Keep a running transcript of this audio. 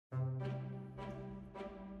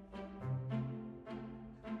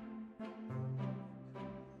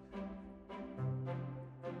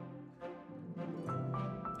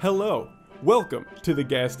Hello, welcome to the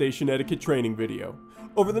gas station etiquette training video.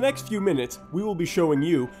 Over the next few minutes, we will be showing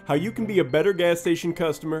you how you can be a better gas station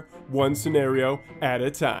customer one scenario at a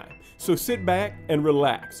time. So sit back and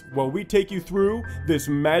relax while we take you through this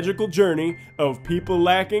magical journey of people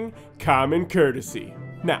lacking common courtesy.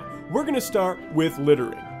 Now, we're going to start with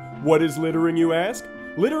littering. What is littering, you ask?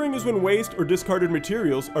 Littering is when waste or discarded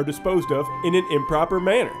materials are disposed of in an improper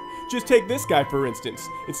manner. Just take this guy for instance.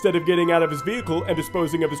 Instead of getting out of his vehicle and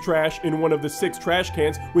disposing of his trash in one of the 6 trash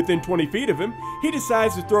cans within 20 feet of him, he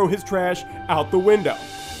decides to throw his trash out the window.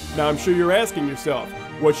 Now I'm sure you're asking yourself,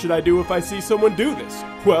 what should I do if I see someone do this?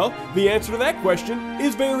 Well, the answer to that question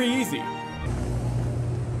is very easy.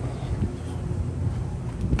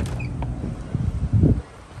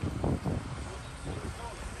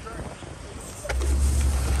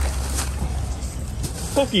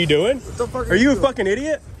 What the fuck are you doing? What the fuck are you a doing? fucking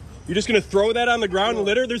idiot? You're just gonna throw that on the ground and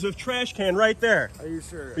litter? There's a trash can right there. Are you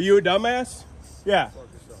sure? Are you a dumbass? Yeah. Fuck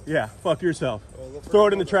yourself. Yeah, fuck yourself. Well, Throw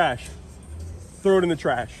it in the trash. Throw it in the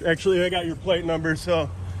trash. Actually, I got your plate number, so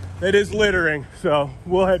it is littering, so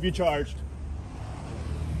we'll have you charged.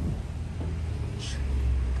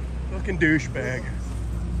 Fucking douchebag.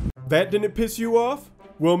 That didn't piss you off?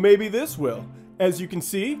 Well, maybe this will. As you can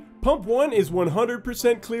see, pump 1 is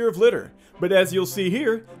 100% clear of litter. But as you'll see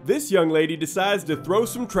here, this young lady decides to throw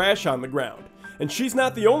some trash on the ground. And she's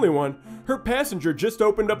not the only one. Her passenger just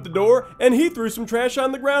opened up the door and he threw some trash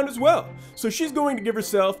on the ground as well. So she's going to give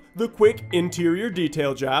herself the quick interior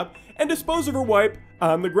detail job and dispose of her wipe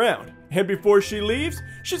on the ground. And before she leaves,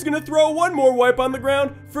 she's gonna throw one more wipe on the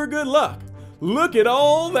ground for good luck. Look at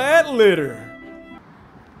all that litter.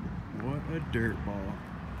 What a dirtball.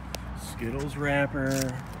 Skittles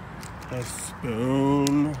wrapper, a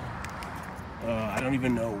spoon. I don't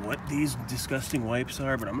even know what these disgusting wipes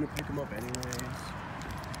are, but I'm gonna pick them up anyways.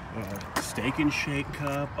 Steak and shake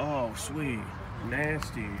cup. Oh, sweet.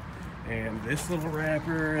 Nasty. And this little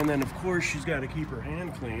wrapper. And then, of course, she's got to keep her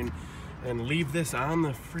hand clean and leave this on the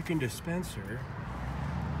freaking dispenser.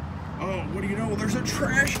 Oh, what do you know? There's a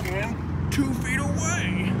trash can 2 feet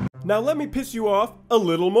away. Now, let me piss you off a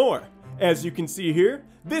little more. As you can see here,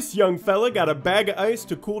 this young fella got a bag of ice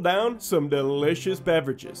to cool down some delicious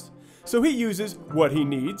beverages. So he uses what he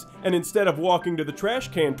needs, and instead of walking to the trash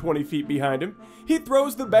can 20 feet behind him, he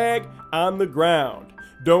throws the bag on the ground.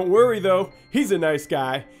 Don't worry though, he's a nice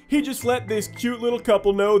guy. He just let this cute little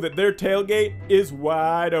couple know that their tailgate is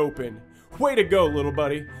wide open. Way to go, little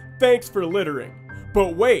buddy. Thanks for littering.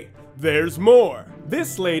 But wait, there's more.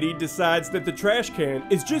 This lady decides that the trash can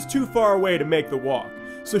is just too far away to make the walk,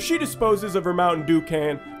 so she disposes of her Mountain Dew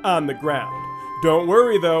can on the ground. Don't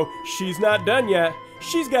worry though, she's not done yet.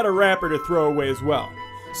 She's got a wrapper to throw away as well.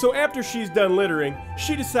 So after she's done littering,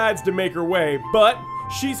 she decides to make her way, but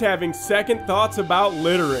she's having second thoughts about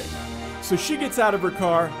littering. So she gets out of her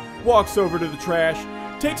car, walks over to the trash,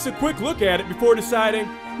 takes a quick look at it before deciding,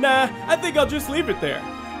 nah, I think I'll just leave it there.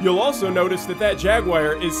 You'll also notice that that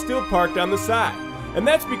Jaguar is still parked on the side. And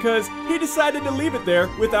that's because he decided to leave it there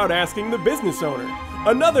without asking the business owner.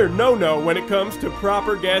 Another no-no when it comes to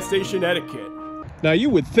proper gas station etiquette. Now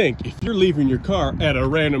you would think if you're leaving your car at a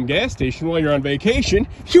random gas station while you're on vacation,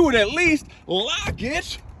 you would at least lock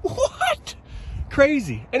it. What?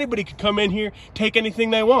 Crazy. Anybody could come in here, take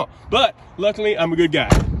anything they want. But luckily, I'm a good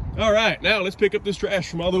guy. All right, now let's pick up this trash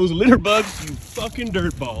from all those litter bugs, you fucking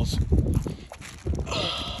dirtballs.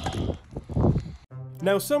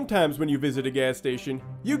 Now sometimes when you visit a gas station,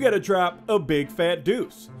 you gotta drop a big fat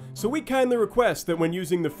deuce. So we kindly request that when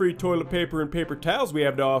using the free toilet paper and paper towels we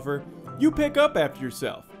have to offer, you pick up after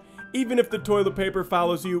yourself, even if the toilet paper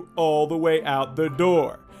follows you all the way out the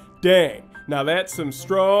door. Dang, now that's some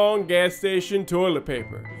strong gas station toilet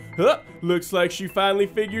paper. Huh, looks like she finally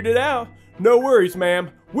figured it out. No worries,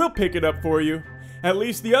 ma'am, we'll pick it up for you. At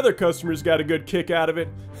least the other customers got a good kick out of it.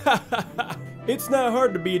 It's not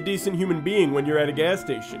hard to be a decent human being when you're at a gas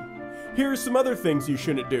station. Here are some other things you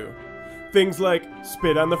shouldn't do. Things like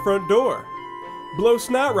spit on the front door, blow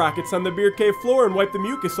snot rockets on the beer cave floor and wipe the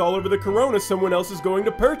mucus all over the Corona someone else is going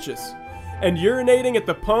to purchase, and urinating at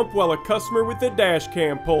the pump while a customer with a dash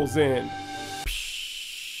cam pulls in.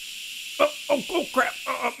 Oh crap,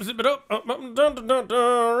 zip it up,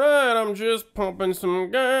 alright, I'm just pumping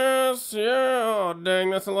some gas, yeah, oh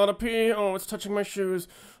dang, that's a lot of pee, oh it's touching my shoes,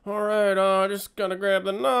 alright, just gotta grab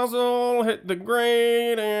the nozzle, hit the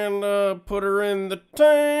grate, and put her in the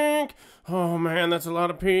tank. Oh man, that's a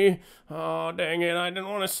lot of pee. Oh dang it, I didn't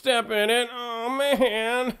want to step in it. Oh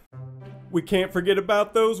man. We can't forget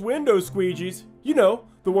about those window squeegees. You know,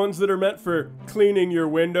 the ones that are meant for cleaning your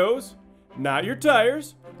windows, not your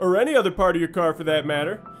tires, or any other part of your car for that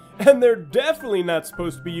matter. And they're definitely not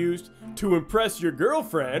supposed to be used to impress your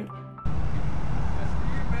girlfriend. That's for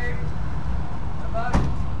you, baby. I love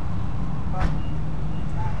you.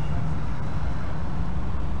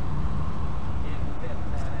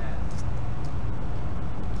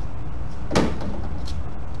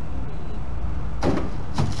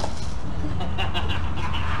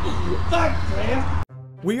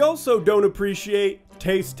 We also don't appreciate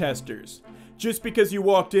taste testers. Just because you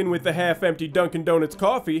walked in with a half-empty Dunkin' Donuts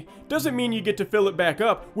coffee doesn't mean you get to fill it back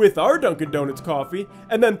up with our Dunkin' Donuts coffee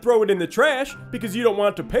and then throw it in the trash because you don't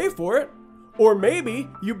want to pay for it. Or maybe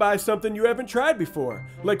you buy something you haven't tried before,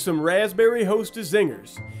 like some Raspberry Hostess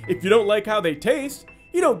Zingers. If you don't like how they taste,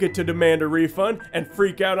 you don't get to demand a refund and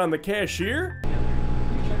freak out on the cashier.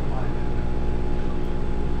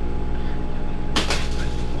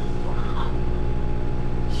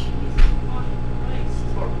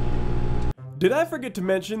 Did I forget to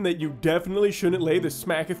mention that you definitely shouldn't lay the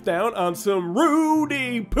smacketh down on some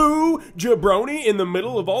Rudy Poo jabroni in the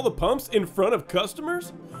middle of all the pumps in front of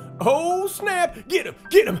customers? Oh snap! Get him!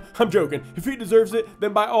 Get him! I'm joking. If he deserves it,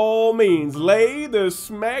 then by all means, lay the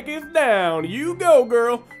smacketh down. You go,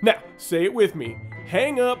 girl. Now, say it with me.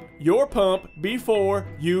 Hang up your pump before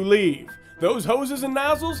you leave. Those hoses and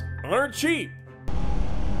nozzles aren't cheap.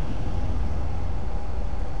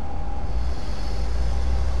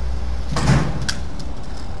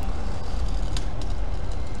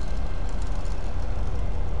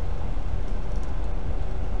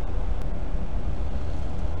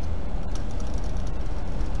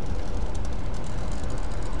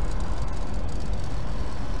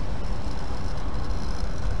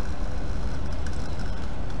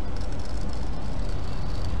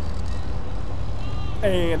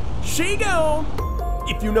 And she gone!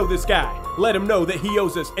 If you know this guy, let him know that he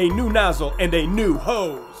owes us a new nozzle and a new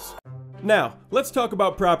hose. Now, let's talk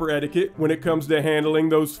about proper etiquette when it comes to handling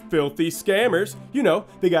those filthy scammers. You know,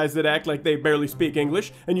 the guys that act like they barely speak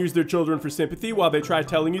English and use their children for sympathy while they try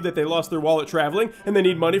telling you that they lost their wallet traveling and they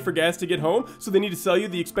need money for gas to get home, so they need to sell you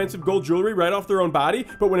the expensive gold jewelry right off their own body,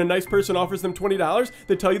 but when a nice person offers them $20,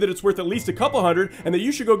 they tell you that it's worth at least a couple hundred and that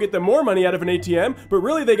you should go get them more money out of an ATM, but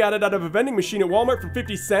really they got it out of a vending machine at Walmart for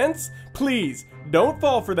 50 cents? Please, don't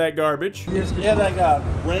fall for that garbage. Yeah, that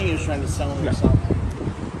ring is trying to sell me something.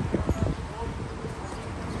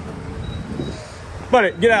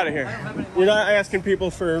 Buddy, get out of here. You're not asking people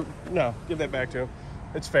for... No, give that back to him.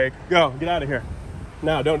 It's fake. Go, get out of here.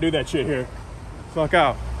 No, don't do that shit here. Fuck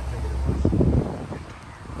out.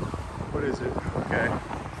 What is it? Okay.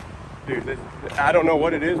 Dude, I don't know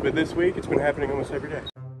what it is, but this week it's been happening almost every day.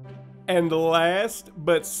 And last,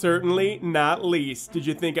 but certainly not least, did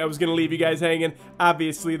you think I was going to leave you guys hanging?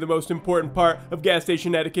 Obviously, the most important part of gas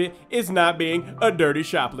station etiquette is not being a dirty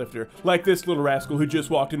shoplifter, like this little rascal who just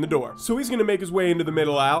walked in the door. So he's going to make his way into the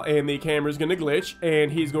middle aisle, and the camera's going to glitch,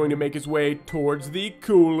 and he's going to make his way towards the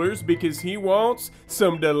coolers because he wants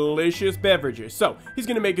some delicious beverages. So he's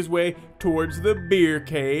going to make his way towards the beer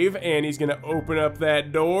cave, and he's going to open up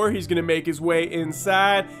that door. He's going to make his way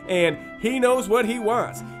inside, and he knows what he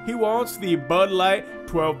wants. He wants the Bud Light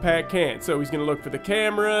 12-pack can. So he's going to look for the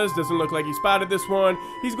cameras. Doesn't look like he spotted this one.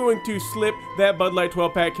 He's going to slip that Bud Light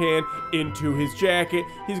 12-pack can into his jacket.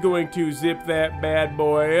 He's going to zip that bad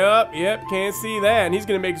boy up. Yep, can't see that. And he's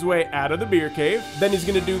going to make his way out of the beer cave. Then he's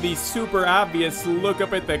going to do the super obvious look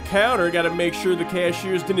up at the counter. Got to make sure the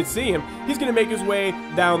cashiers didn't see him. He's going to make his way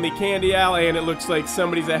down the candy aisle, and it looks like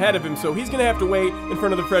somebody's ahead of him. So he's going to have to wait in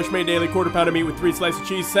front of the Fresh Made Daily quarter pound of meat with 3 slices of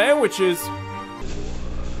cheese sandwiches.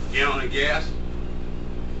 Gallon of gas.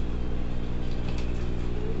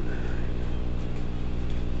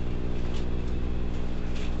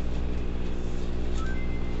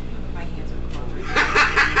 My hands are cold.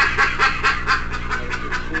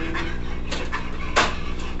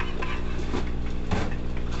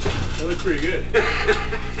 That looks pretty good.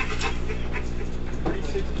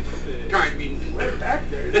 366. Trying to be Right back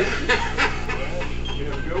there. You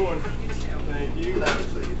have a good one. Thank you.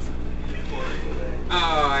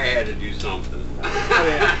 Oh, I had to do something.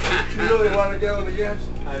 You really want to go in the gas?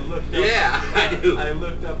 I looked up. Yeah, I do. I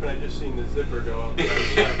looked up and I just seen the zipper go up. And I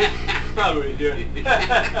was like, probably what you're doing.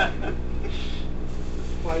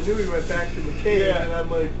 Well, I knew he went back to the cave, Yeah. and I'm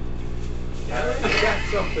like, you got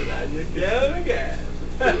something on you. Get the gas.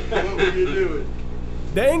 What were you doing?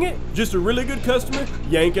 Dang it, just a really good customer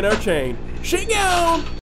yanking our chain. She gone!